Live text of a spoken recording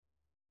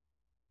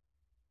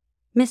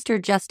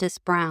Mr. Justice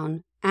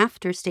Brown,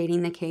 after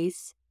stating the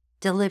case,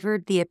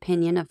 delivered the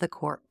opinion of the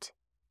court.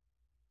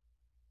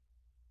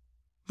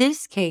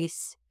 This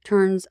case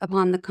turns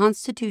upon the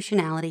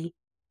constitutionality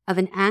of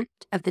an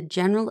act of the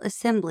General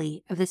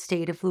Assembly of the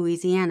State of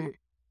Louisiana,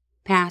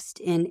 passed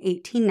in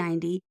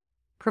 1890,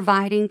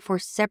 providing for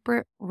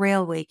separate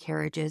railway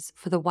carriages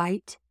for the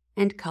white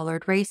and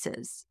colored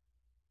races.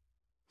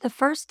 The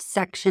first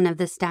section of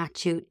the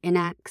statute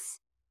enacts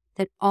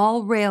that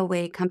all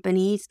railway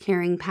companies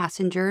carrying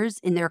passengers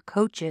in their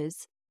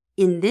coaches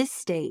in this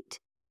state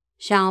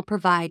shall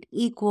provide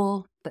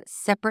equal but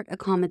separate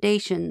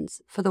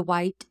accommodations for the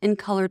white and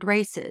colored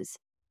races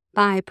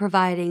by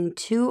providing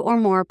 2 or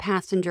more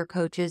passenger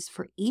coaches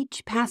for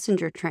each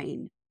passenger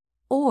train,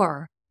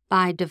 or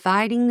by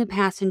dividing the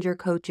passenger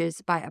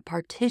coaches by a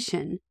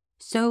partition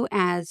so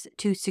as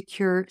to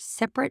secure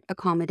separate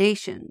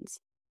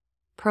accommodations,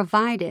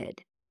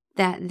 provided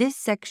that this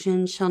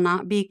section shall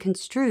not be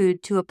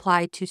construed to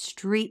apply to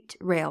street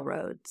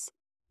railroads.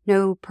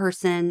 No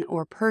person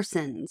or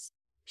persons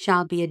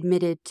shall be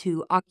admitted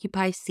to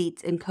occupy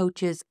seats in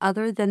coaches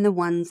other than the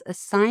ones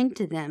assigned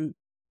to them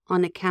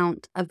on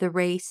account of the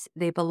race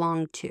they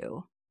belong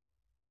to.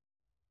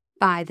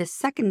 By the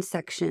second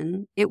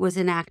section, it was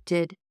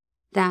enacted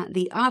that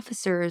the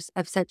officers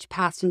of such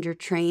passenger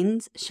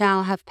trains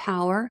shall have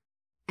power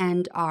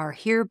and are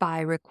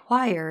hereby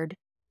required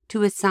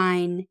to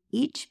assign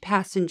each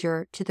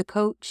passenger to the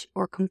coach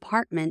or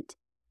compartment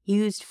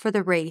used for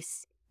the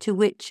race to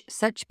which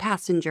such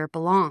passenger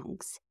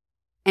belongs.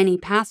 Any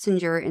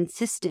passenger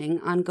insisting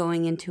on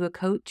going into a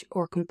coach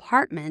or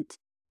compartment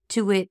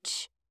to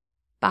which,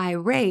 by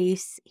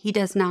race, he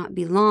does not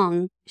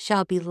belong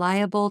shall be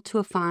liable to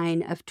a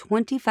fine of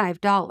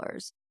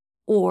 $25,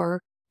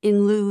 or,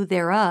 in lieu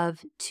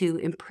thereof, to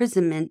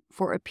imprisonment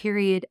for a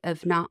period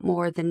of not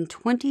more than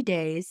 20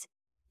 days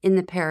in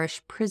the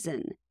parish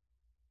prison.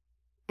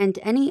 And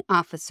any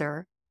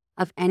officer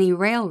of any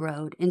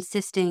railroad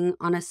insisting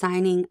on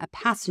assigning a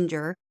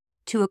passenger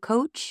to a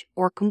coach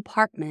or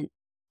compartment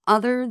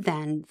other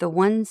than the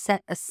one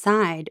set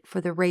aside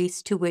for the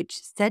race to which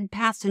said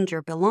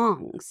passenger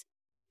belongs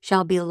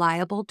shall be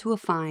liable to a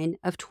fine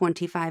of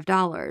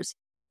 $25,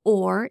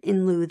 or,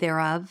 in lieu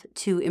thereof,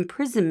 to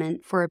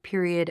imprisonment for a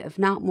period of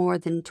not more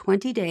than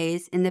 20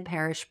 days in the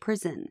parish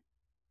prison.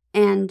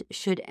 And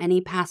should any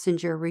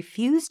passenger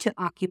refuse to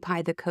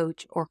occupy the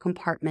coach or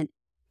compartment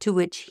to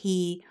which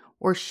he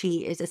or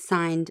she is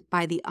assigned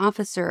by the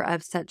officer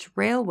of such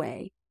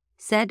railway,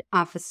 said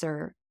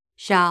officer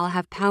shall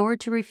have power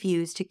to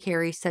refuse to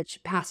carry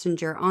such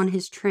passenger on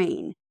his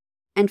train,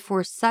 and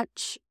for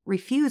such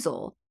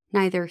refusal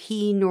neither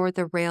he nor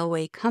the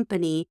railway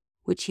company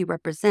which he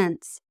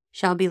represents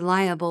shall be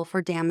liable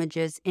for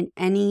damages in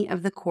any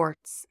of the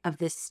courts of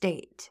this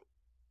state.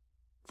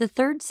 The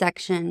third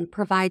section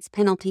provides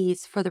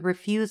penalties for the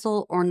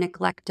refusal or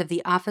neglect of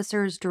the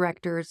officers,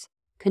 directors,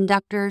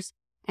 conductors,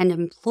 and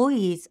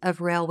employees of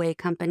railway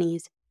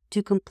companies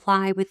to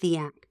comply with the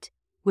Act,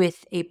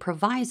 with a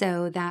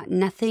proviso that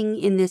nothing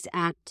in this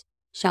Act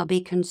shall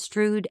be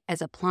construed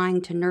as applying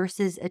to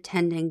nurses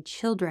attending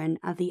children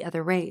of the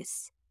other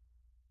race.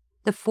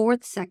 The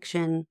fourth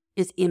section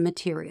is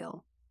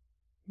immaterial.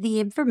 The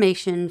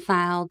information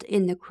filed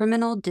in the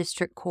Criminal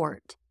District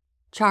Court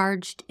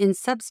charged in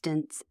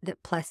substance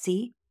that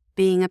Plessy,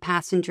 being a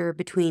passenger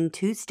between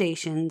 2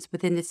 stations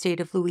within the state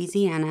of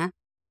Louisiana,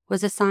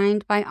 was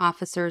assigned by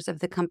officers of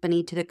the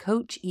company to the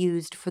coach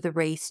used for the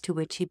race to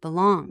which he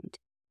belonged,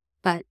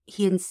 but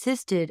he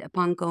insisted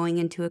upon going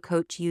into a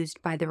coach used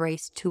by the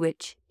race to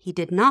which he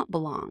did not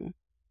belong.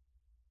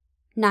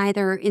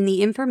 Neither in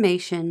the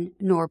information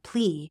nor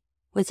plea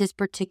was his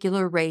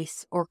particular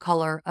race or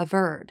color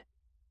averred.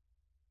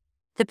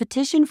 The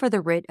petition for the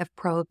writ of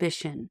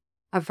prohibition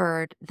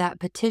averred that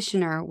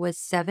petitioner was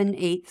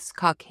 7/8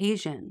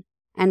 Caucasian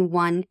and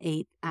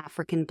 1/8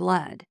 African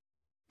blood,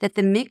 that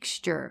the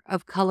mixture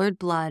of colored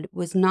blood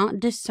was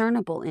not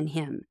discernible in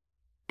him,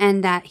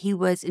 and that he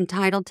was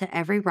entitled to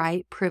every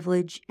right,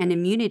 privilege, and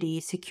immunity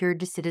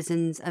secured to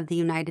citizens of the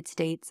United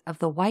States of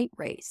the white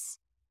race,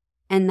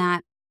 and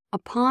that,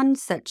 upon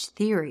such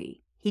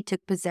theory, he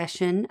took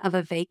possession of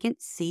a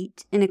vacant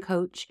seat in a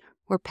coach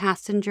where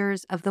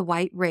passengers of the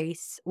white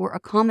race were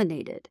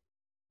accommodated,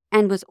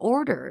 and was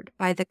ordered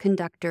by the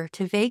conductor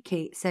to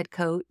vacate said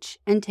coach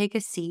and take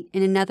a seat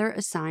in another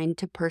assigned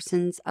to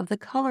persons of the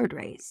colored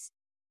race.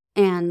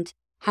 And,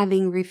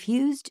 having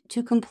refused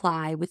to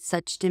comply with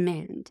such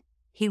demand,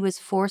 he was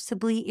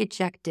forcibly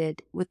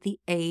ejected with the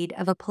aid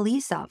of a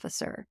police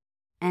officer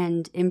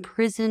and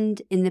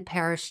imprisoned in the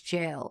parish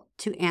jail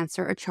to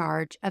answer a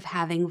charge of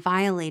having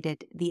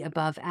violated the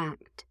above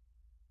act.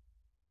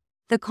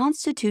 The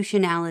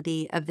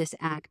constitutionality of this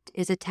act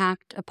is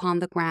attacked upon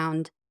the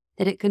ground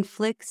that it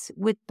conflicts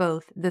with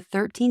both the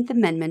 13th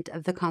Amendment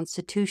of the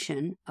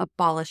Constitution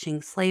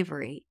abolishing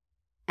slavery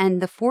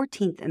and the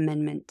 14th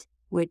Amendment,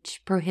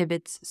 which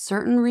prohibits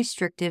certain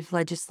restrictive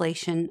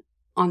legislation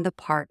on the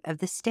part of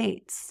the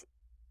states.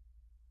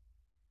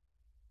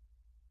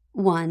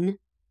 1.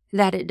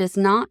 That it does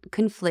not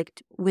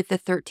conflict with the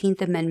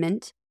 13th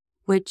Amendment,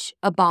 which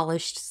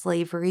abolished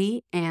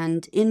slavery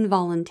and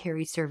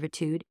involuntary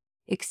servitude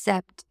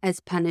except as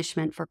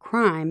punishment for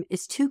crime,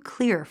 is too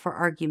clear for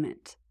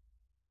argument.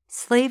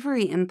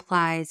 Slavery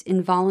implies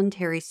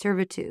involuntary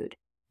servitude,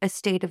 a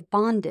state of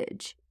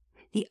bondage,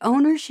 the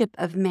ownership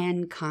of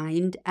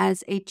mankind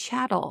as a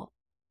chattel,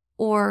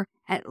 or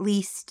at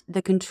least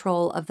the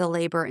control of the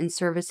labor and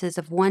services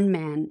of one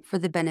man for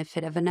the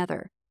benefit of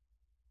another,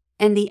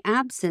 and the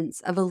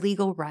absence of a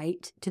legal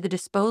right to the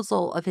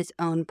disposal of his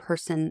own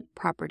person,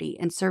 property,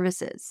 and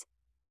services.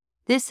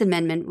 This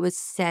amendment was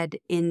said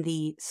in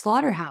the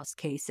slaughterhouse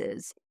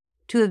cases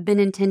to have been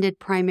intended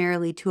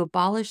primarily to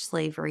abolish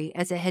slavery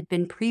as it had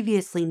been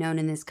previously known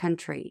in this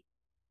country,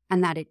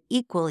 and that it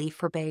equally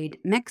forbade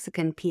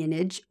Mexican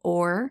peonage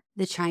or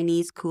the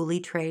Chinese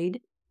coolie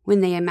trade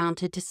when they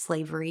amounted to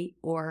slavery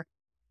or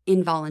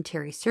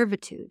involuntary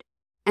servitude,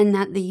 and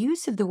that the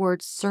use of the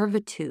word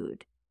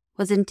servitude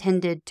was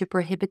intended to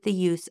prohibit the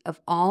use of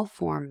all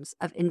forms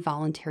of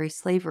involuntary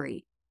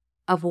slavery,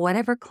 of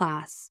whatever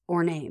class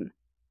or name.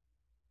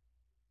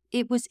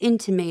 It was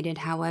intimated,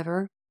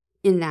 however,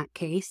 in that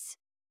case,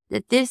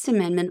 that this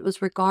amendment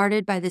was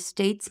regarded by the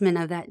statesmen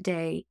of that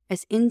day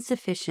as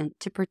insufficient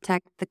to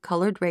protect the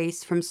colored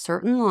race from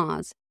certain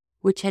laws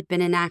which had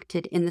been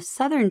enacted in the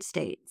southern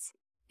states,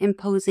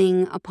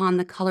 imposing upon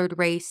the colored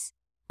race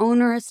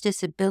onerous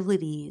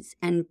disabilities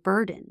and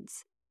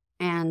burdens,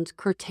 and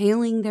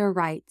curtailing their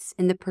rights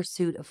in the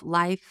pursuit of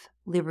life,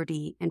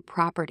 liberty, and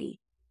property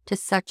to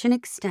such an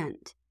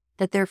extent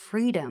that their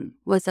freedom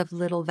was of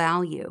little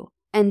value,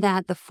 and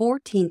that the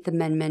 14th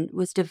Amendment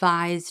was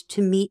devised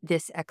to meet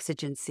this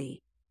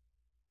exigency.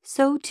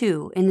 So,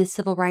 too, in the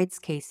civil rights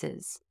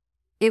cases,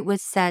 it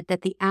was said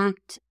that the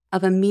act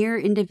of a mere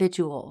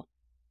individual,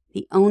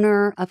 the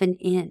owner of an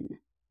inn,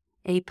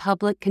 a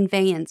public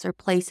conveyance or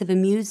place of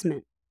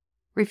amusement,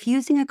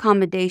 refusing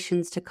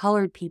accommodations to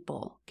colored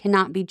people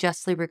cannot be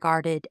justly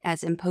regarded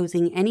as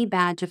imposing any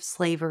badge of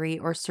slavery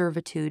or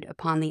servitude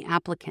upon the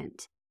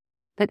applicant,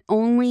 but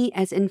only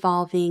as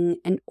involving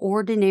an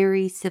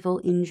ordinary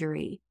civil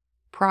injury,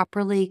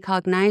 properly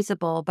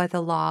cognizable by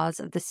the laws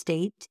of the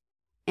state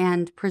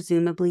and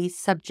presumably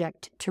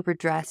subject to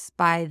redress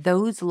by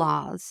those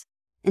laws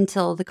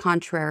until the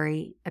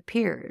contrary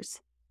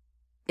appears.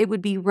 It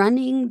would be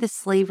running the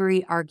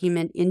slavery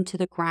argument into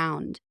the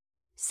ground,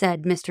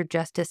 said Mr.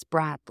 Justice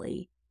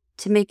Bradley,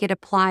 to make it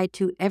apply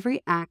to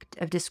every act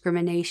of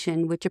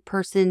discrimination which a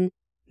person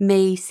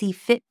may see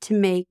fit to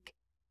make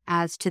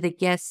as to the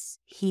guests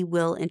he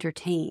will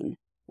entertain,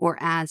 or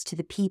as to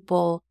the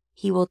people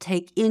he will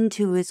take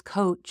into his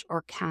coach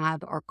or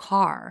cab or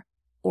car,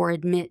 or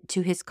admit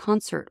to his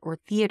concert or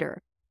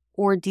theater,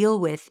 or deal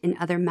with in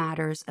other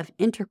matters of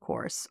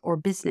intercourse or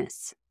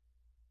business.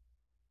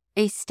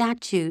 A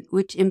statute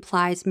which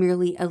implies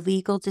merely a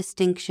legal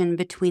distinction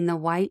between the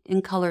white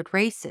and colored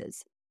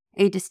races,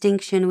 a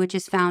distinction which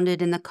is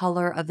founded in the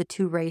color of the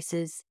two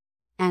races,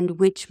 and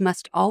which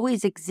must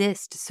always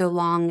exist so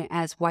long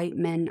as white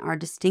men are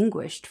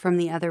distinguished from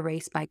the other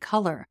race by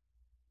color,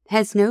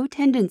 has no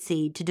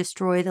tendency to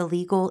destroy the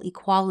legal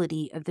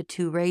equality of the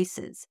two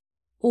races,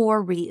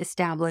 or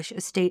re-establish a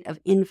state of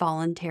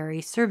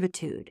involuntary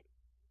servitude.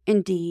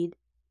 Indeed,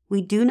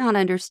 we do not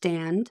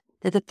understand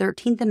that the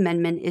 13th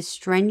Amendment is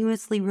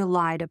strenuously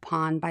relied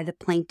upon by the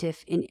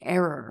plaintiff in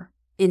error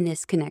in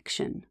this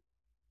connection.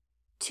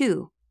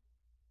 2.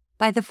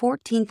 By the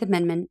 14th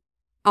Amendment,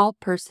 all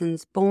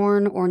persons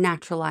born or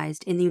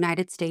naturalized in the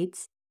United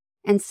States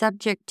and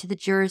subject to the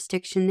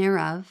jurisdiction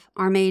thereof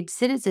are made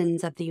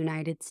citizens of the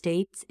United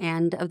States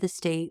and of the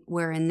state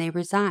wherein they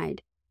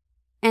reside,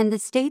 and the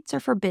states are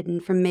forbidden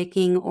from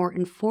making or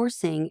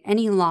enforcing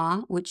any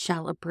law which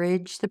shall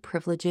abridge the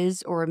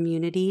privileges or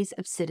immunities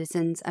of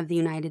citizens of the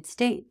United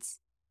States,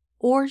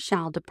 or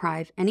shall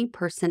deprive any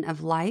person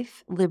of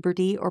life,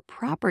 liberty, or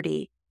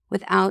property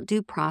without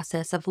due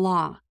process of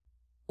law,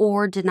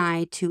 or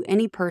deny to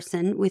any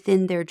person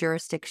within their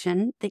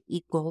jurisdiction the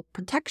equal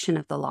protection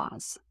of the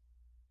laws.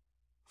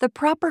 The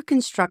proper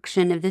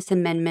construction of this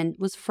amendment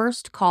was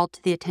first called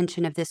to the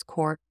attention of this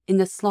court in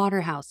the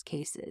slaughterhouse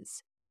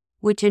cases,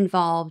 which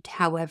involved,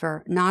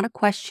 however, not a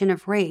question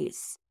of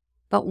race,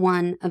 but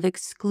one of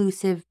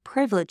exclusive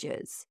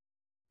privileges.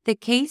 The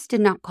case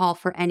did not call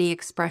for any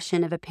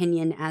expression of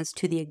opinion as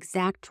to the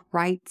exact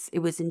rights it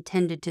was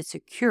intended to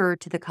secure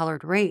to the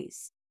colored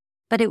race,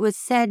 but it was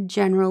said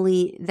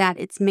generally that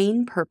its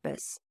main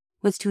purpose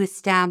was to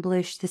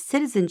establish the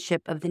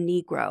citizenship of the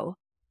Negro,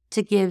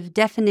 to give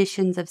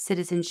definitions of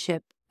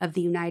citizenship of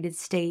the United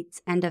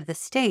States and of the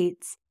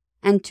states,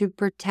 and to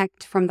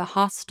protect from the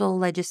hostile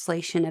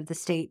legislation of the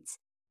states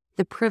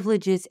the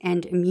privileges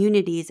and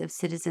immunities of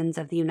citizens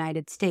of the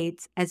United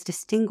States as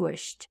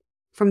distinguished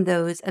from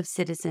those of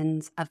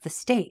citizens of the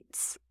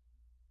states.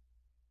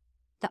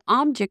 The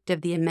object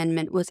of the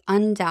amendment was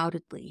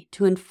undoubtedly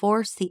to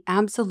enforce the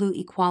absolute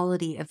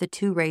equality of the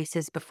two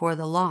races before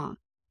the law,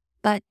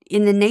 but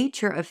in the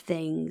nature of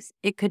things,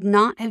 it could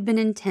not have been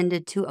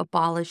intended to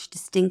abolish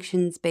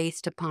distinctions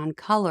based upon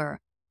color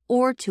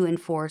or to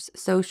enforce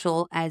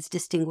social as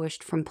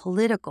distinguished from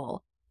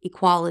political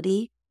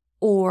equality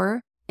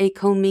or a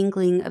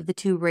commingling of the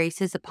two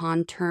races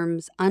upon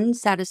terms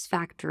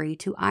unsatisfactory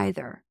to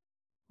either.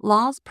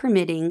 Laws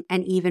permitting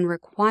and even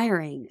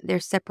requiring their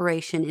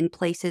separation in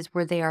places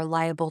where they are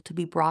liable to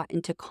be brought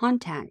into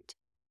contact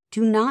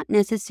do not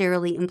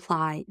necessarily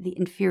imply the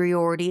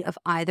inferiority of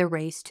either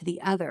race to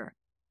the other,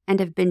 and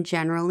have been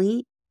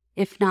generally,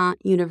 if not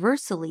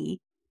universally,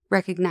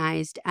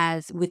 recognized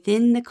as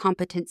within the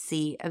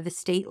competency of the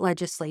state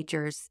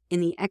legislatures in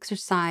the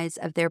exercise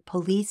of their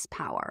police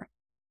power.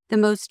 The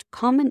most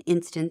common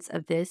instance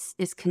of this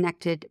is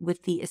connected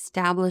with the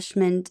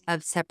establishment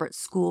of separate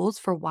schools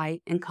for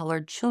white and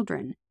colored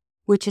children,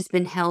 which has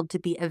been held to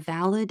be a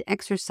valid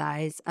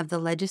exercise of the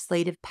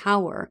legislative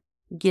power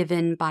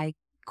given by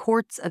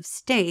courts of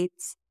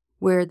states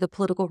where the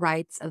political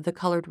rights of the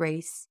colored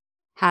race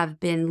have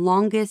been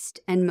longest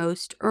and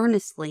most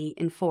earnestly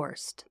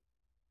enforced.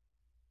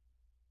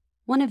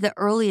 One of the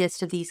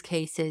earliest of these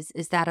cases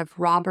is that of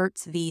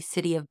Roberts v.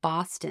 City of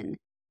Boston,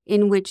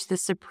 in which the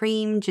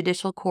Supreme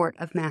Judicial Court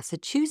of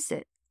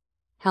Massachusetts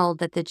held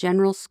that the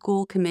General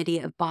School Committee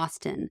of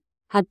Boston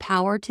had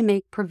power to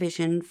make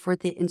provision for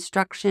the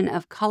instruction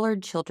of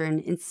colored children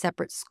in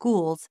separate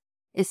schools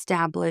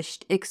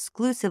established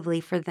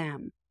exclusively for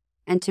them,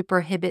 and to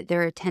prohibit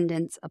their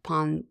attendance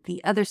upon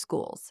the other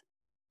schools.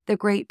 The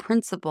great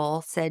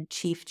principle, said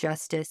Chief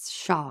Justice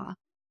Shaw,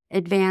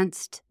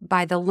 advanced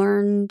by the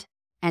learned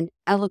and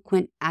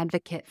eloquent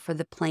advocate for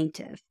the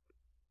plaintiff,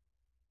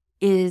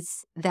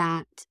 is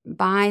that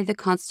by the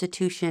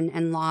Constitution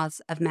and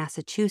laws of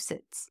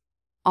Massachusetts,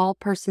 all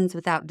persons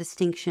without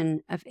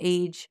distinction of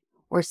age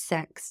or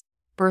sex,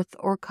 birth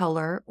or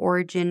color,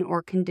 origin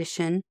or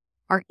condition,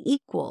 are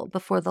equal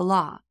before the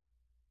law.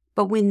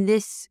 But when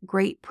this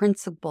great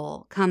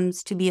principle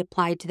comes to be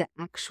applied to the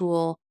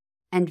actual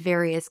and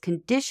various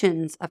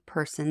conditions of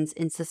persons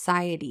in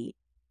society,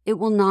 it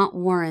will not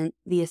warrant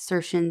the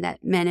assertion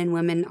that men and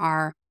women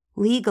are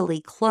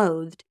legally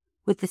clothed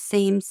with the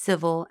same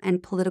civil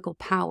and political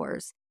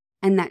powers,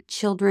 and that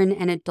children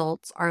and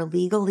adults are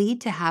legally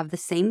to have the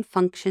same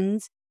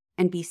functions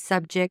and be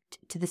subject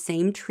to the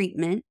same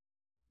treatment,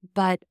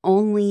 but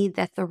only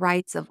that the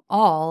rights of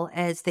all,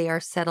 as they are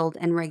settled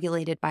and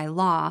regulated by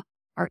law,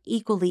 are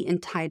equally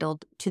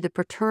entitled to the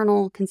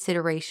paternal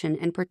consideration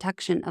and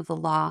protection of the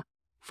law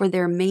for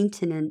their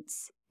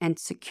maintenance and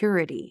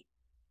security.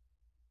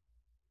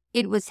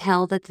 It was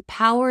held that the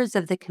powers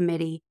of the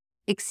committee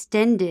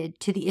extended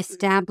to the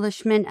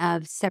establishment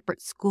of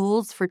separate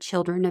schools for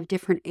children of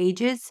different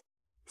ages,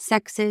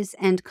 sexes,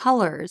 and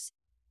colors,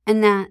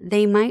 and that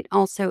they might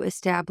also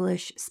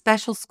establish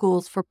special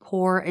schools for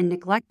poor and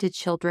neglected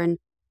children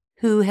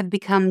who have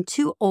become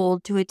too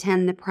old to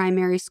attend the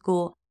primary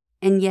school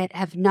and yet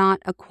have not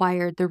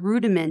acquired the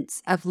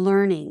rudiments of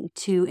learning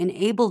to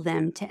enable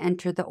them to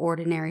enter the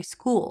ordinary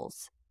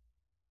schools.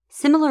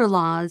 Similar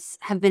laws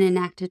have been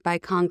enacted by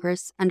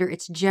Congress under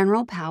its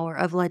general power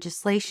of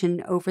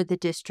legislation over the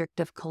District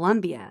of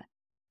Columbia,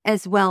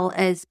 as well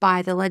as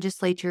by the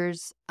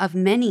legislatures of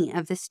many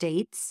of the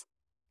states,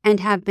 and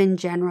have been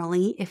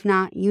generally, if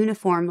not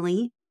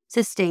uniformly,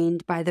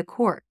 sustained by the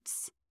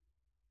courts.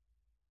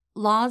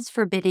 Laws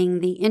forbidding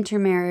the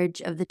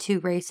intermarriage of the two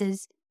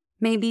races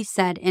may be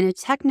said in a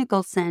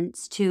technical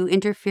sense to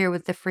interfere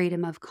with the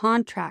freedom of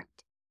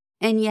contract,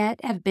 and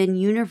yet have been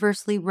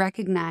universally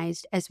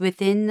recognized as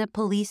within the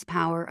police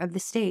power of the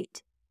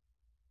state.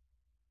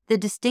 The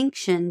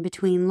distinction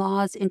between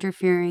laws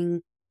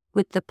interfering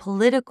with the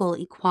political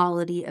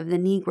equality of the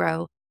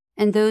Negro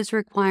and those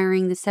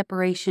requiring the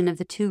separation of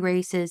the two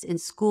races in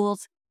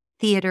schools,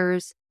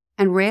 theaters,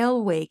 and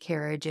railway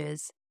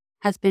carriages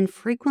has been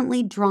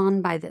frequently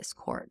drawn by this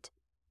court.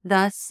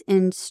 Thus,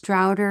 in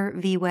Strouder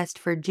v. West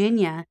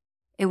Virginia,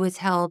 it was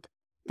held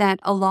that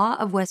a law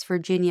of West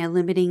Virginia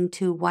limiting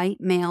to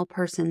white male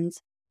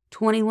persons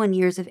 21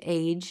 years of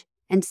age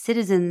and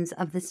citizens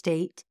of the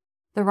state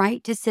the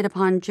right to sit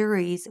upon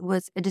juries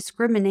was a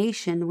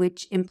discrimination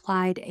which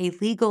implied a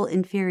legal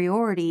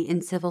inferiority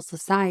in civil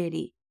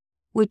society,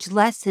 which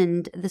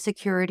lessened the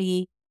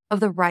security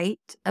of the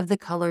right of the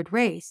colored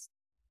race,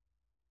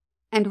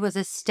 and was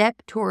a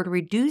step toward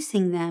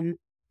reducing them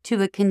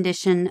to a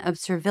condition of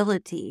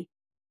servility.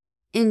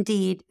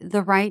 Indeed,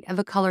 the right of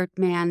a colored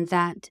man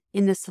that,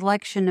 in the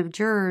selection of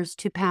jurors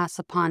to pass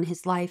upon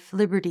his life,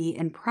 liberty,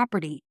 and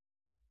property,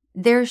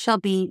 there shall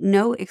be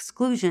no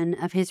exclusion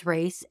of his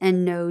race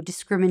and no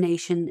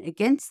discrimination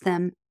against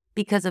them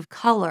because of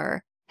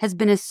color, has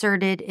been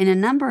asserted in a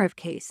number of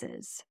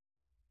cases.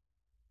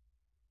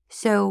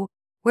 So,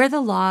 where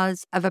the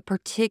laws of a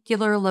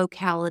particular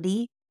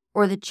locality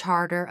or the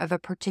charter of a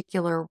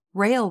particular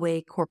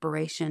railway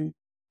corporation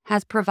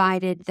has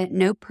provided that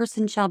no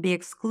person shall be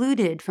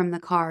excluded from the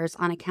cars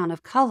on account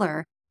of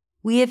color,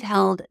 we have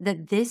held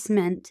that this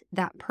meant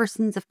that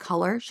persons of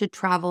color should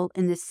travel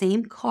in the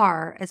same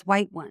car as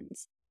white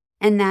ones,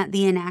 and that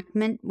the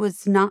enactment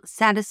was not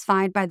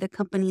satisfied by the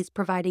companies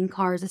providing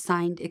cars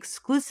assigned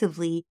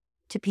exclusively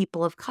to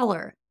people of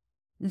color,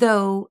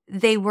 though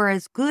they were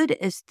as good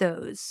as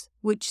those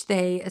which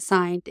they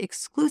assigned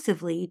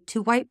exclusively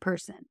to white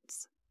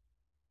persons.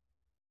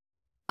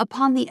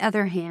 Upon the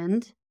other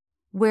hand,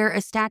 where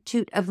a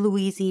statute of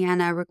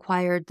Louisiana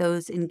required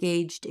those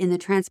engaged in the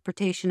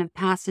transportation of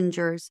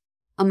passengers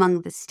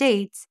among the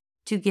states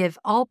to give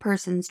all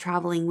persons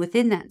traveling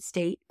within that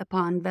state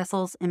upon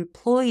vessels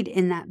employed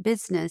in that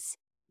business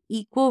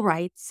equal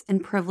rights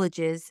and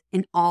privileges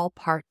in all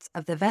parts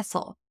of the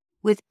vessel,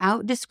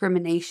 without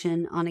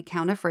discrimination on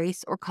account of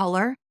race or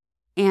color,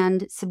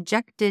 and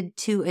subjected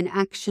to an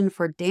action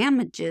for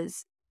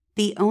damages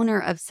the owner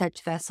of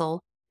such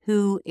vessel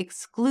who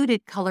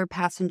excluded colored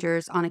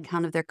passengers on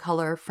account of their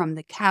color from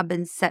the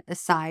cabins set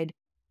aside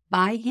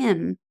by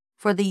him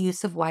for the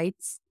use of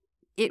whites,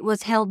 it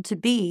was held to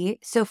be,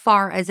 so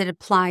far as it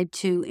applied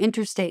to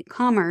interstate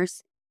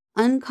commerce,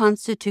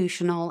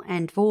 unconstitutional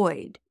and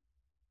void.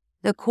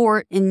 The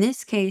court in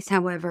this case,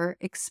 however,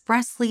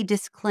 expressly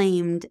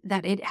disclaimed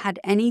that it had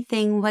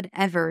anything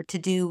whatever to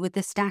do with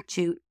the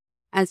statute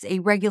as a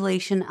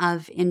regulation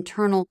of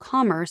internal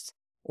commerce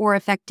or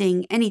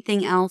affecting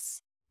anything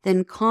else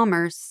than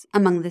commerce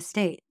among the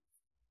states.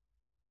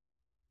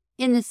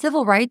 In the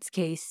civil rights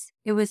case,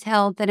 it was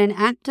held that an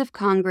act of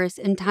Congress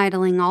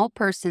entitling all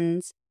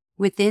persons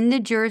within the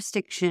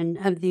jurisdiction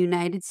of the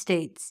United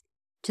States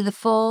to the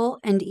full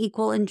and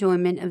equal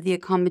enjoyment of the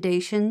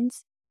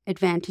accommodations,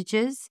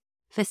 advantages,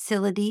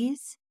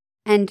 facilities,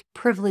 and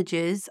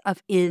privileges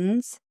of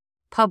inns,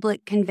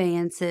 public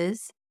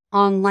conveyances,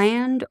 on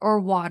land or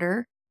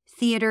water,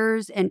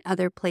 theaters, and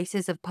other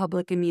places of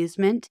public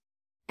amusement,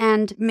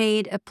 and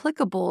made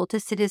applicable to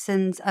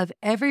citizens of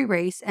every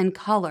race and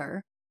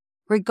color,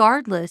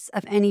 regardless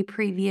of any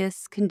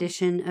previous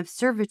condition of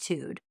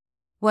servitude,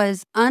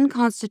 was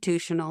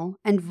unconstitutional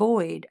and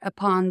void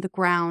upon the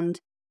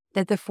ground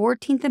that the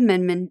 14th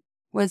Amendment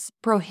was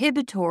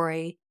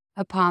prohibitory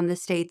upon the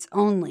states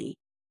only,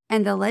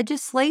 and the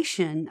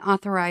legislation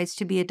authorized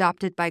to be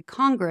adopted by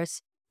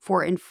Congress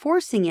for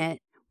enforcing it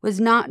was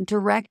not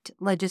direct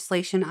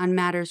legislation on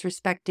matters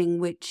respecting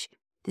which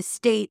the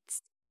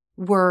states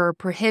were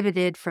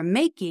prohibited from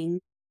making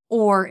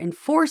or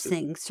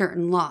enforcing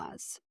certain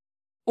laws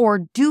or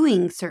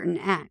doing certain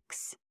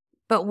acts,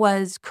 but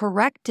was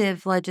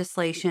corrective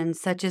legislation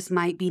such as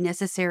might be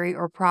necessary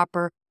or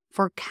proper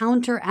for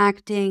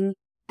counteracting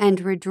and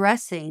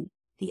redressing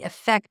the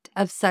effect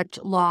of such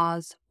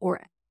laws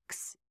or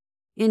acts.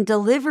 In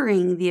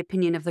delivering the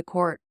opinion of the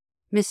court,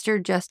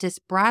 Mr. Justice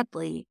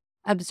Bradley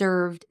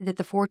observed that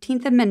the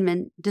 14th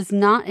Amendment does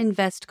not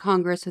invest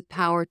Congress with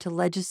power to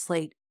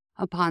legislate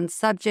upon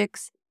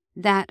subjects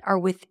that are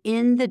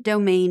within the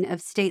domain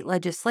of state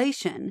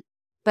legislation,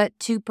 but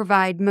to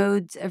provide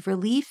modes of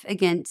relief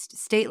against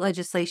state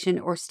legislation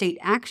or state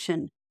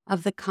action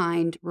of the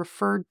kind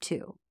referred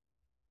to.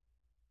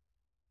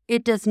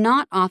 It does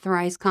not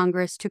authorize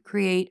Congress to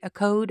create a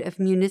code of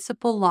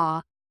municipal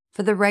law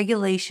for the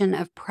regulation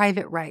of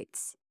private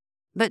rights,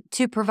 but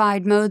to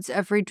provide modes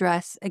of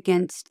redress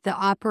against the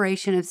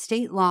operation of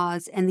state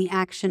laws and the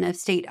action of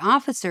state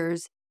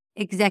officers,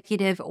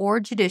 executive or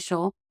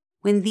judicial,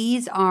 when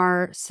these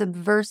are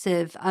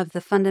subversive of the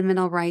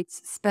fundamental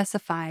rights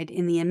specified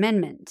in the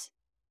amendment.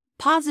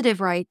 Positive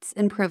rights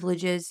and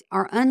privileges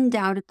are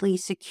undoubtedly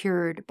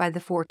secured by the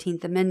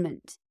 14th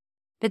Amendment,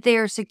 but they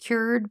are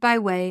secured by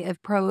way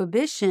of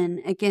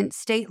prohibition against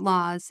state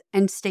laws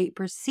and state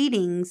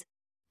proceedings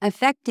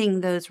affecting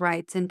those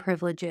rights and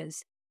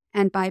privileges,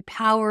 and by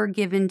power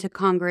given to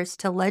Congress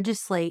to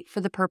legislate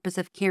for the purpose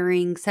of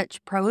carrying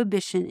such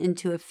prohibition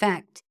into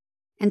effect,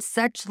 and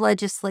such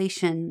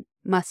legislation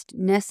must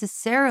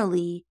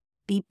necessarily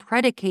be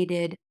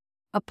predicated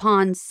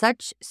upon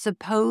such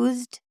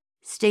supposed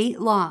state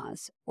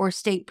laws or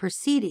state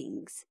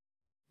proceedings,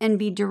 and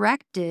be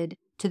directed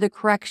to the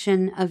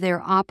correction of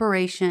their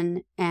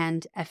operation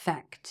and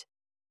effect.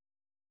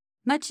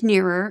 Much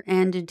nearer,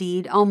 and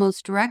indeed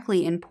almost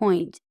directly in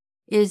point,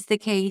 is the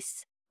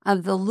case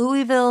of the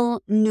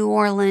Louisville, New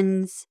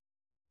Orleans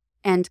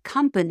and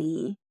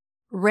Company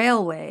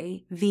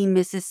Railway v.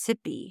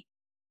 Mississippi,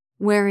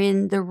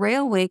 wherein the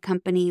railway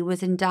company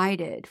was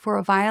indicted for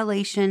a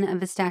violation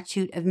of a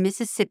statute of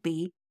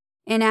Mississippi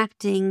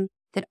enacting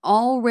that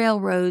all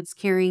railroads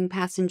carrying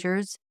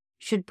passengers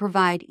should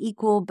provide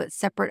equal but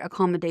separate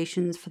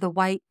accommodations for the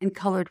white and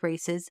colored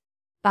races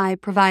by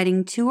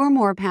providing 2 or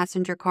more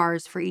passenger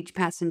cars for each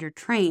passenger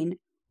train,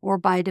 or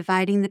by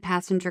dividing the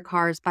passenger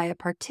cars by a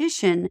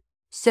partition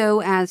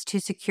so as to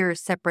secure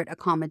separate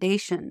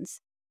accommodations.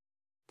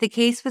 The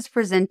case was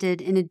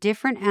presented in a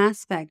different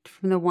aspect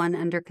from the one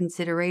under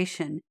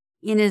consideration,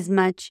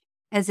 inasmuch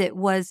as it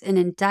was an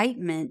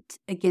indictment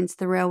against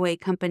the railway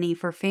company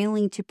for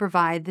failing to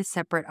provide the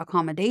separate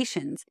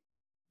accommodations,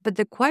 but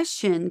the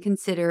question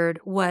considered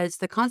was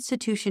the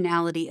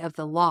constitutionality of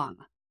the law.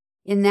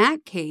 In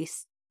that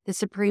case, the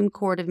Supreme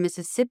Court of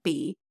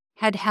Mississippi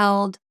had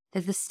held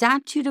that the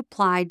statute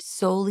applied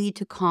solely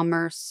to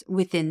commerce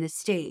within the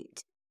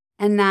state,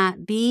 and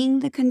that being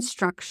the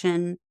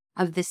construction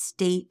of the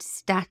state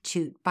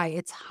statute by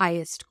its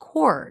highest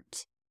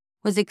court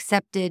was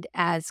accepted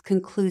as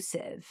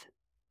conclusive.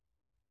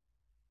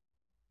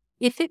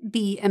 If it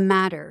be a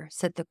matter,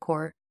 said the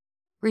court,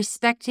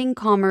 respecting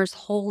commerce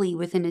wholly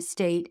within a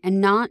state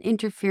and not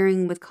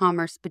interfering with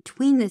commerce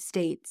between the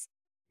states,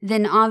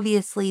 then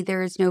obviously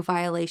there is no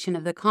violation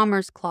of the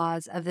Commerce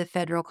Clause of the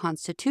federal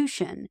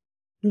Constitution.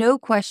 No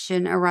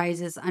question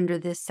arises under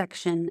this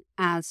section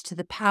as to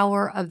the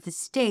power of the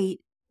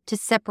state to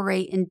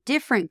separate in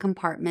different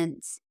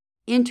compartments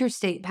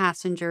interstate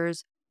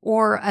passengers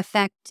or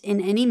affect in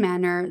any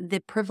manner the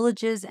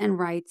privileges and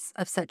rights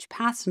of such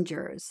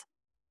passengers.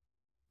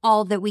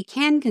 All that we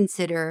can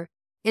consider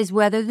is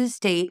whether the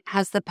state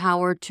has the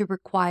power to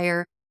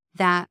require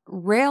that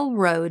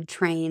railroad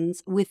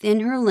trains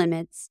within her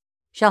limits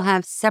shall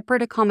have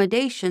separate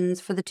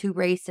accommodations for the two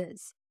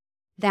races.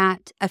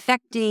 That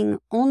affecting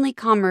only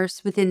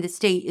commerce within the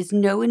state is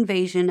no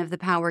invasion of the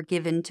power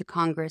given to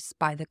Congress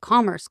by the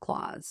Commerce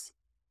Clause.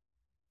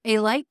 A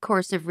like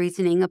course of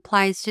reasoning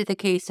applies to the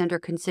case under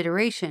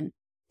consideration,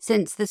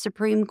 since the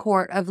Supreme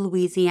Court of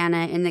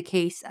Louisiana in the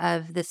case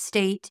of the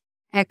State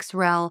ex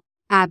rel.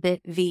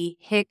 Abbott v.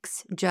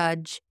 Hicks,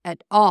 Judge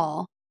et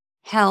al.,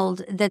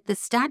 held that the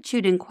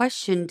statute in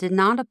question did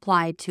not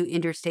apply to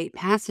interstate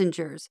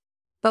passengers,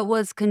 but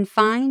was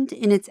confined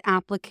in its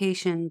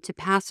application to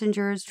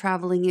passengers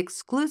traveling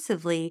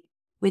exclusively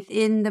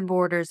within the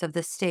borders of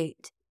the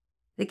state.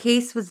 The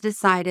case was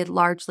decided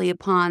largely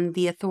upon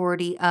the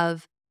authority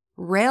of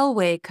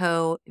Railway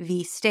Co.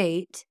 v.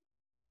 State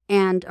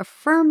and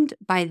affirmed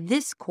by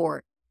this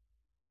court.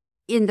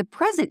 In the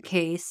present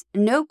case,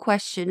 no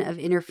question of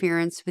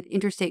interference with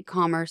interstate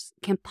commerce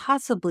can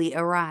possibly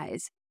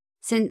arise,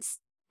 since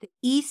the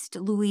East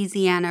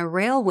Louisiana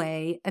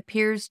Railway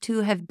appears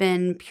to have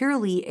been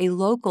purely a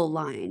local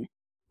line,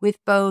 with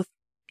both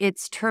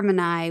its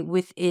termini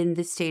within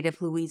the state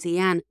of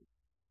Louisiana.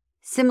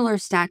 Similar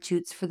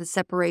statutes for the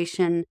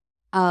separation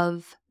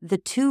of the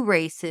two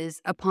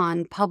races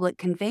upon public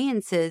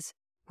conveyances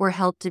were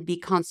held to be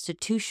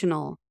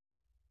constitutional.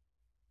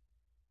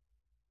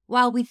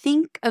 While we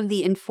think of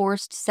the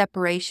enforced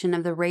separation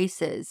of the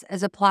races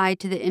as applied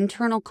to the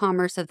internal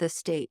commerce of the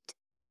state,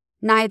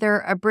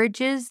 neither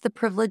abridges the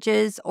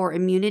privileges or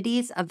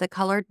immunities of the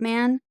colored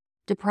man,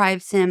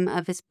 deprives him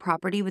of his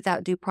property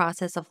without due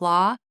process of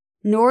law,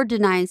 nor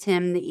denies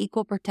him the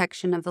equal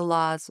protection of the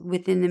laws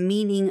within the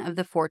meaning of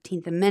the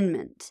 14th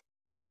Amendment.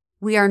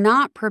 We are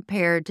not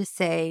prepared to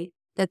say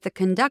that the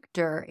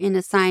conductor, in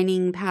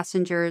assigning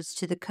passengers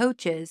to the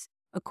coaches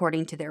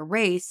according to their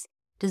race,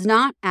 does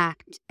not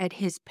act at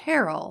his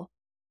peril,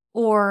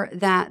 or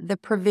that the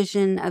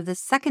provision of the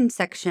second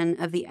section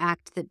of the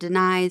Act that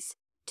denies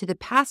to the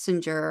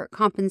passenger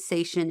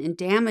compensation and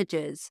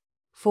damages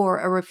for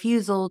a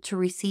refusal to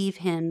receive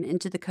him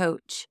into the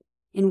coach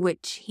in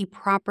which he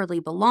properly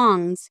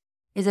belongs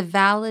is a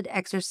valid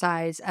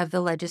exercise of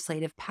the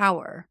legislative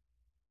power.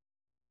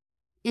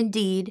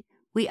 Indeed,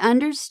 we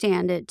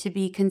understand it to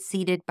be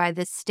conceded by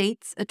the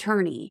state's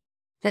attorney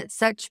that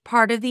such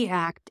part of the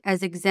Act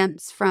as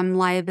exempts from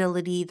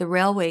liability the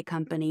railway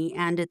company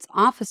and its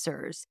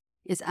officers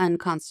is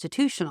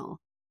unconstitutional.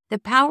 The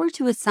power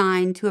to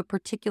assign to a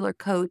particular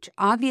coach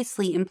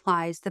obviously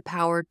implies the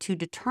power to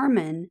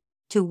determine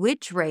to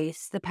which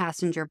race the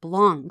passenger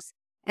belongs,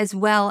 as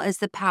well as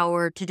the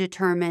power to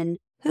determine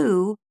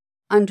who,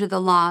 under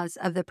the laws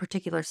of the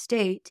particular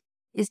state,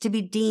 is to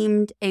be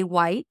deemed a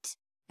white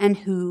and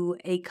who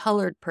a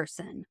colored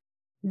person.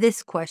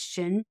 This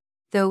question,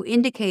 though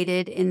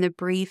indicated in the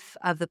brief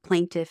of the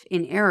plaintiff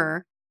in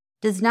error,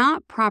 does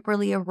not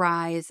properly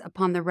arise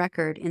upon the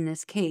record in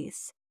this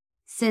case,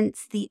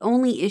 since the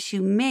only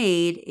issue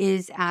made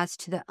is as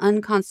to the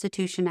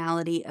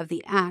unconstitutionality of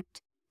the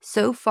Act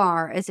so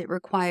far as it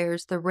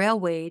requires the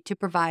railway to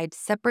provide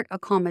separate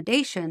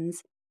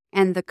accommodations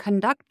and the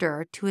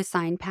conductor to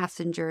assign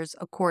passengers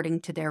according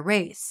to their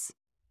race.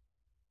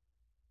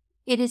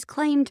 It is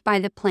claimed by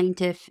the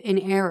plaintiff in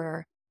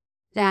error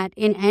that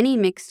in any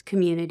mixed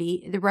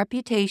community, the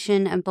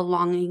reputation of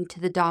belonging to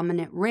the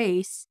dominant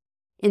race,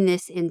 in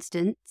this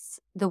instance,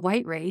 the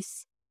white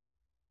race,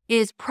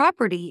 is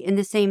property in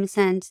the same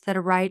sense that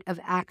a right of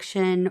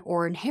action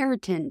or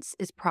inheritance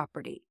is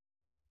property.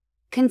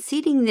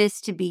 Conceding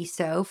this to be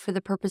so for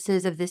the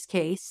purposes of this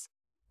case,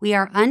 we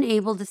are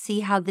unable to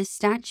see how this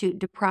statute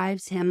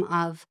deprives him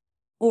of,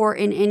 or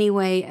in any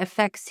way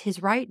affects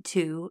his right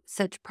to,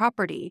 such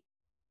property.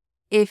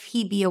 If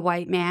he be a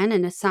white man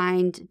and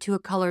assigned to a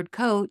colored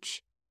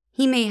coach,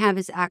 he may have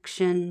his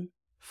action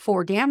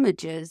for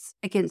damages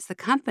against the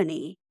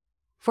company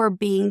for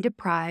being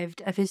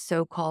deprived of his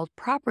so-called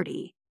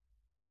property.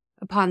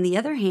 Upon the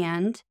other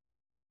hand,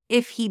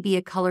 if he be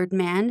a colored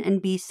man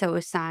and be so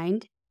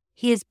assigned,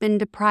 he has been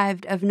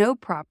deprived of no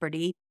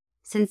property,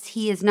 since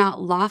he is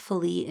not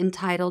lawfully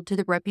entitled to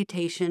the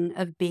reputation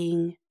of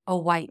being a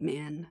white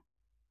man.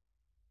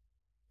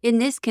 In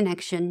this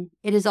connection,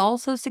 it is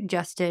also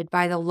suggested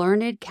by the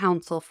learned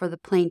counsel for the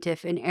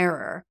plaintiff in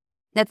error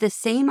that the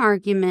same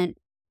argument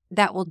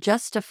that will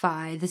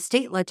justify the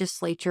state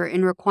legislature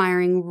in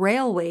requiring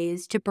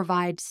railways to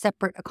provide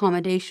separate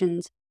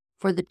accommodations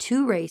for the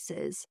two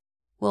races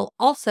will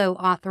also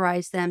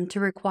authorize them to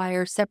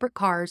require separate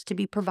cars to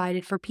be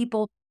provided for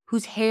people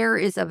whose hair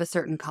is of a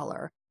certain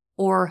color,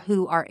 or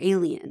who are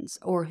aliens,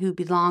 or who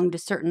belong to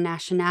certain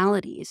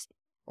nationalities,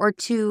 or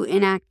to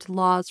enact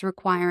laws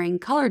requiring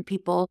colored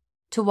people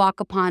to walk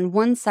upon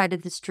one side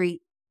of the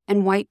street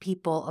and white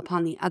people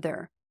upon the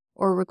other,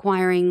 or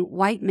requiring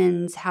white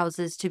men's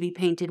houses to be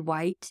painted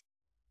white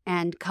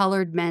and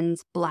colored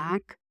men's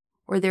black,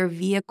 or their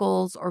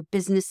vehicles or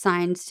business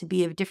signs to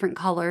be of different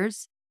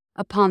colors,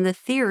 upon the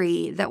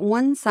theory that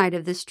one side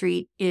of the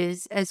street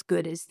is as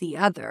good as the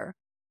other,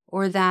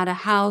 or that a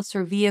house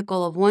or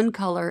vehicle of one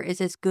color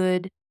is as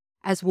good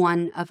as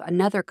one of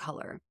another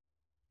color.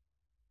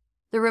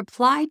 The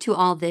reply to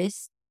all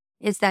this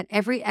is that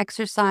every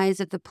exercise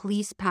of the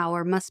police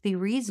power must be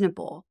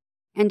reasonable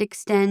and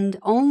extend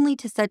only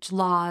to such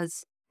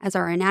laws as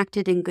are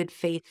enacted in good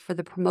faith for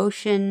the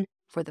promotion,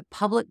 for the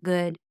public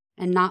good,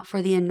 and not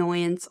for the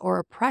annoyance or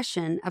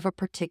oppression of a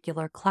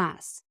particular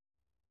class.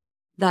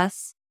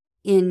 Thus,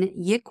 in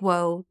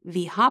Yickwo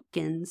v.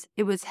 Hopkins,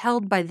 it was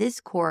held by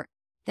this court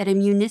that a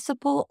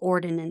municipal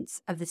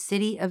ordinance of the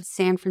city of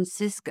San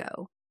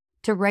Francisco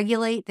to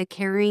regulate the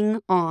carrying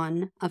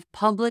on of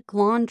public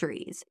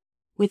laundries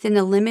within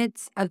the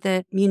limits of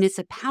the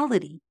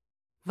municipality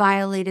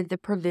violated the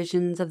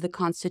provisions of the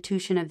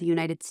Constitution of the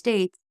United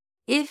States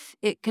if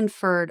it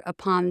conferred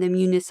upon the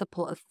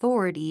municipal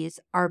authorities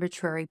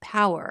arbitrary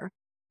power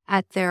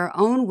at their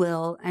own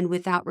will and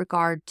without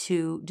regard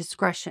to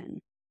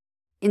discretion.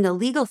 In the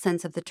legal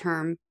sense of the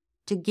term,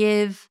 to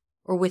give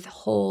or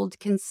withhold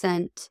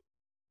consent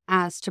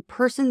as to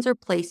persons or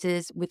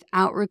places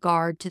without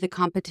regard to the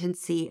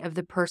competency of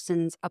the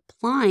persons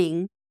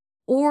applying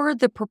or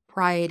the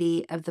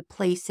propriety of the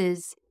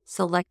places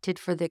selected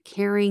for the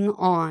carrying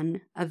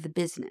on of the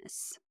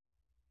business.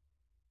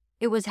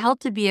 It was held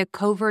to be a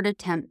covert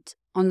attempt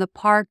on the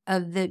part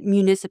of the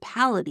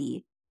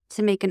municipality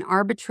to make an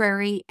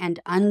arbitrary and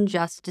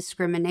unjust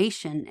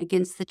discrimination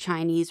against the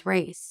Chinese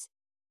race.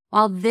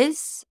 While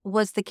this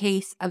was the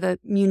case of a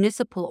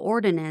municipal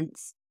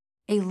ordinance,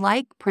 a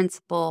like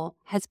principle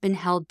has been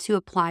held to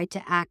apply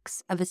to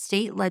acts of a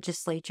state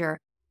legislature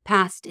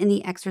passed in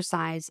the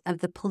exercise of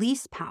the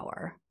police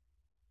power.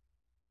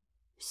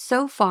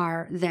 So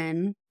far,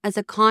 then, as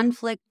a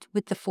conflict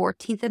with the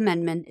 14th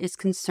Amendment is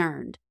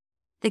concerned,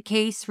 the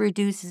case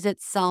reduces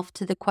itself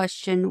to the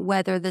question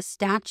whether the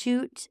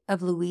statute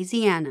of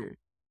Louisiana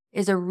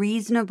is a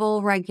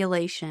reasonable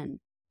regulation,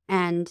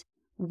 and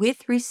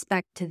with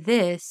respect to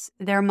this,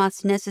 there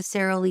must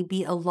necessarily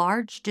be a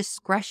large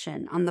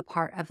discretion on the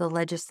part of the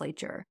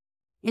legislature.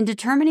 In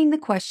determining the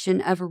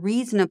question of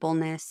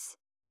reasonableness,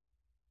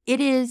 it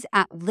is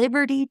at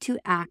liberty to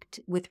act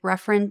with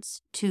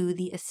reference to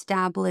the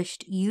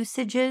established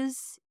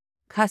usages,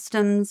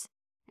 customs,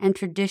 and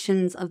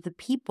traditions of the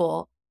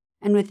people,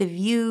 and with a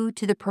view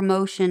to the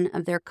promotion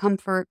of their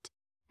comfort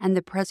and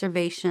the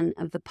preservation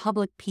of the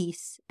public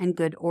peace and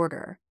good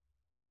order.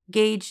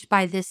 Gauged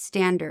by this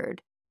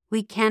standard,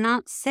 we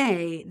cannot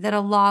say that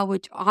a law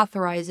which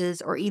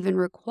authorizes or even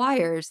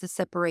requires the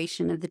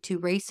separation of the two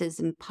races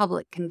in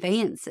public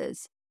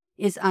conveyances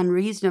is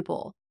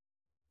unreasonable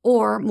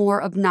or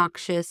more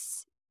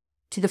obnoxious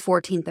to the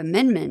 14th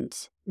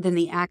Amendment than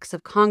the acts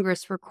of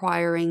Congress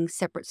requiring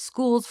separate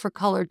schools for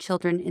colored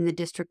children in the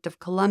District of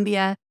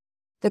Columbia,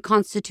 the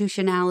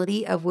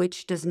constitutionality of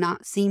which does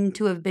not seem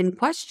to have been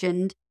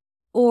questioned,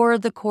 or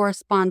the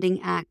corresponding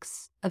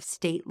acts of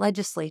state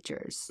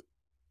legislatures.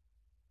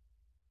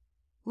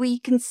 We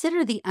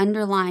consider the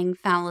underlying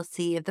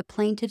fallacy of the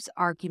plaintiff's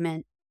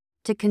argument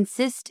to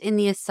consist in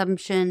the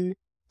assumption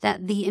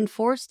that the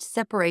enforced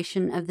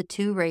separation of the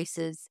two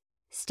races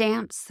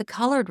stamps the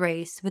colored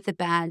race with a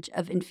badge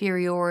of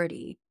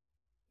inferiority.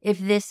 If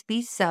this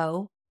be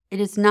so, it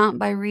is not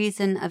by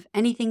reason of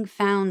anything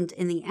found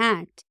in the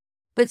act,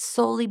 but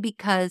solely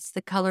because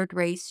the colored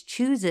race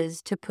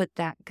chooses to put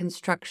that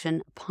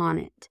construction upon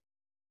it.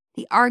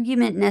 The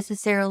argument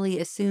necessarily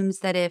assumes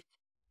that if,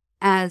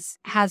 as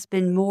has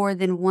been more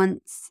than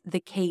once the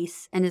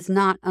case and is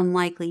not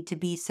unlikely to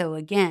be so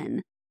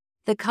again,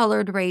 the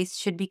colored race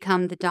should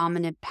become the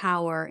dominant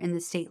power in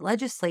the state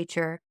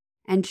legislature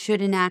and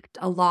should enact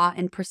a law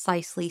in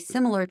precisely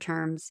similar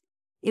terms,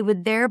 it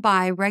would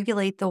thereby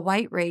regulate the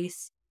white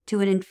race to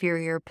an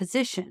inferior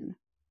position.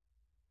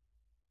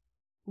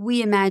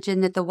 We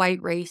imagine that the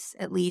white race,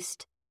 at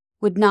least,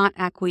 would not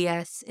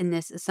acquiesce in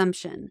this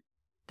assumption.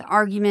 The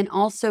argument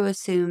also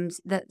assumes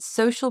that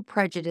social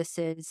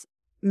prejudices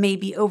may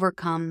be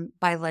overcome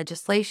by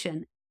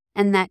legislation,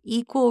 and that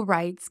equal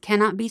rights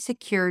cannot be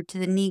secured to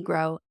the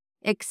Negro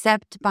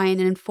except by an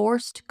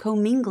enforced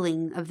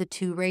commingling of the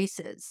two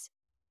races.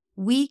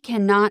 We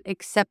cannot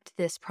accept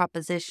this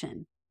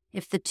proposition.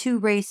 If the two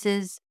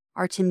races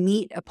are to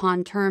meet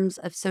upon terms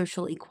of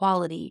social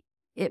equality,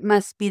 it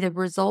must be the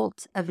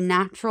result of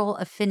natural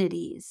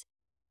affinities,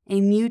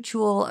 a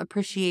mutual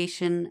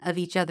appreciation of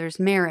each other's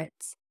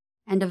merits,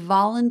 and a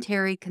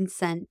voluntary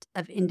consent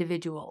of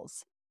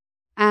individuals.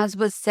 As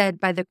was said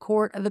by the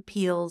Court of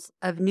Appeals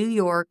of New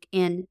York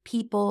in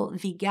People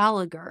v.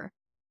 Gallagher,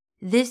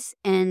 this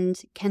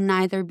end can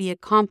neither be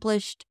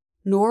accomplished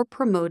nor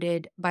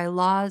promoted by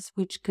laws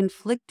which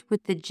conflict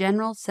with the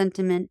general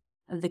sentiment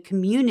of the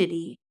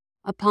community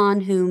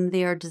upon whom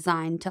they are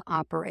designed to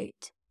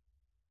operate.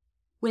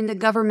 When the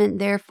government,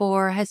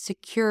 therefore, has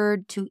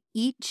secured to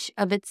each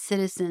of its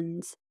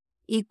citizens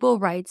equal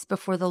rights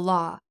before the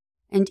law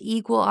and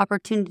equal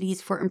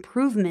opportunities for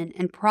improvement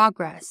and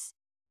progress,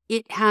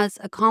 it has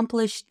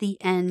accomplished the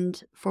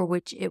end for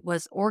which it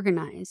was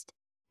organized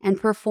and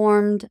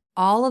performed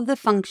all of the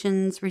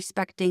functions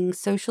respecting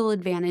social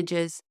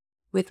advantages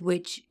with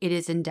which it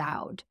is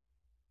endowed.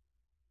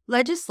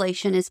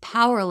 Legislation is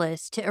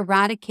powerless to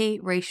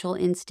eradicate racial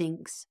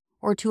instincts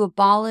or to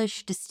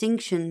abolish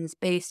distinctions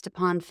based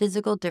upon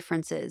physical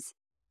differences,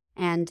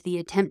 and the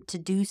attempt to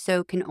do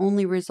so can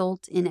only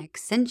result in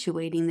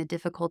accentuating the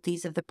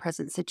difficulties of the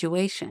present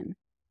situation.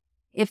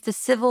 If the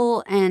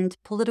civil and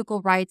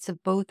political rights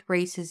of both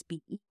races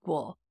be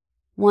equal,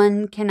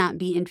 one cannot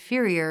be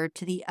inferior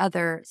to the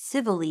other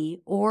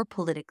civilly or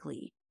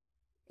politically.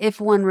 If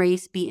one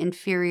race be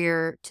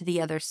inferior to the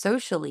other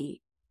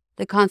socially,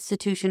 the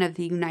Constitution of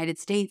the United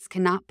States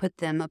cannot put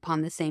them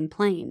upon the same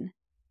plane.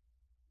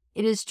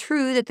 It is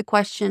true that the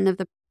question of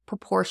the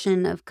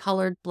proportion of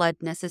colored blood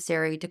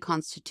necessary to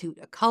constitute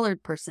a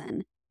colored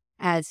person,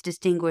 as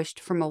distinguished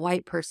from a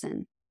white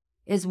person,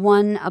 is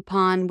one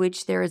upon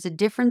which there is a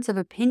difference of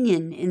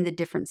opinion in the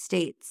different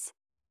states,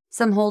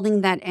 some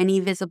holding that any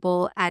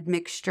visible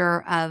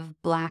admixture of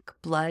black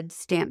blood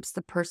stamps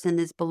the person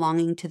as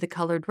belonging to the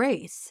colored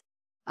race,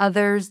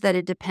 others that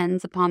it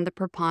depends upon the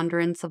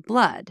preponderance of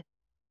blood,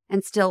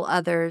 and still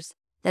others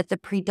that the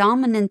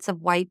predominance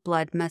of white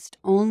blood must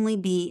only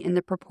be in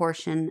the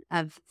proportion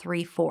of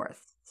 3/4.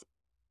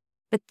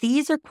 But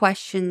these are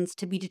questions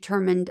to be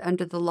determined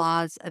under the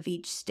laws of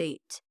each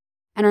state,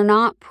 and are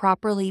not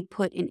properly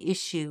put in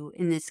issue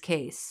in this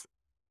case.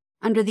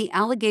 Under the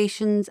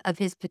allegations of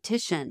his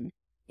petition,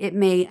 it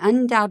may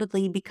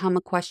undoubtedly become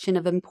a question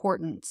of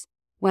importance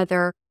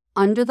whether,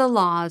 under the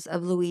laws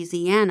of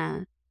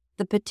Louisiana,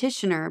 the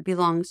petitioner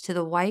belongs to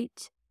the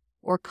white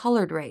or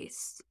colored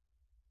race.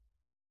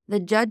 The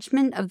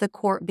judgment of the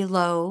court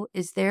below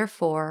is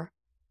therefore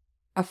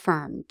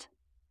affirmed.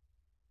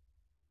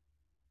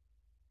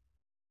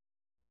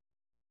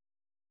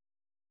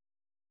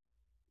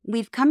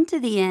 We've come to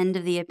the end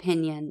of the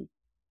opinion.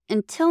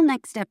 Until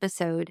next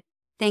episode,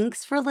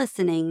 thanks for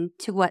listening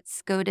to what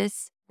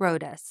SCOTUS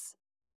wrote us.